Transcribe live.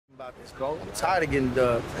about this, bro. I'm tired of getting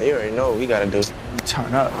dubbed. You already know what we gotta do.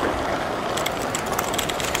 Turn up.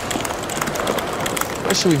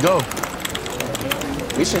 Where should we go?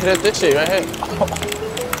 We should hit up this shit right here.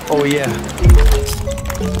 Oh yeah.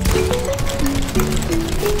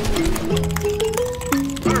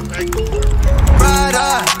 Perfect.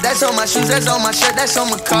 Prada, that's on my shoes, that's on my shirt, that's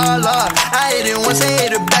on my collar. I hit it once, I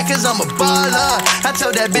hit it back cause I'm a baller. I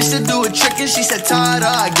told that bitch to do a trick and she said Tada.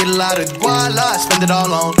 I get a lot of guala, spend it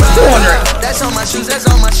all on Prada. That's on my shoes, that's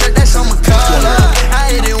on my shirt, that's on my collar.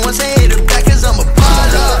 I hit it once, I hit it back cause I'm a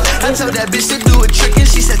baller. I told that bitch to do a trick and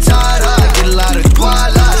she said Tada. I get a lot of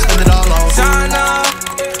guala, spend it all on Zana.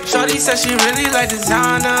 Shorty said she really like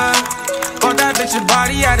designer. Bought that bitch a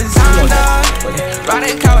body out of Zonda.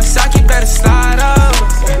 Riding Kawasaki, better slide up.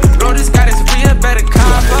 Bro, this guy is real, better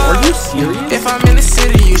cop up. Are you serious? If I'm in the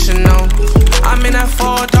city, you should know. I'm in that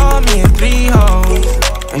 4-door, me and 3 hoes.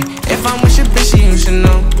 If I'm with your bitch, you should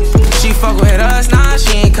know. She fuck with us, nah,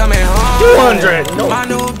 she ain't coming home. 200, no. My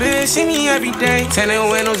new bitch see me every day. Tinted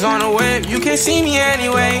windows on the whip, you can see me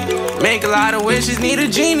anyway. Make a lot of wishes, need a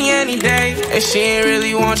genie any day. If she ain't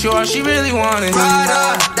really want you, all she really want is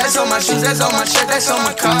Prada, that's on my shoes, that's on my shirt, that's on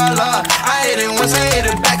my collar. I hit it once, I hit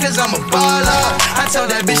it back cause I'm a baller. I told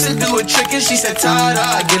that bitch to do a trick and she said Tada.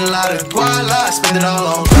 I get a lot of guala, spend it all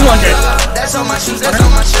on Prada. That's on my shoes, that's on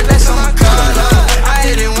my shirt, that's on my collar. I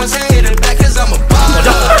hit it once, I hit it back cause I'm a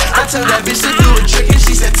baller. I told that bitch to do a trick and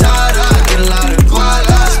she said Tada. I get a lot of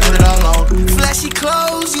guala, spend it all on flashy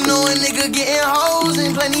clothes. You know a nigga getting hoes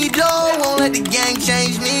and plenty dough. Won't let the gang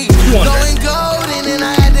change me. Going gold and then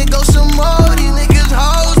I had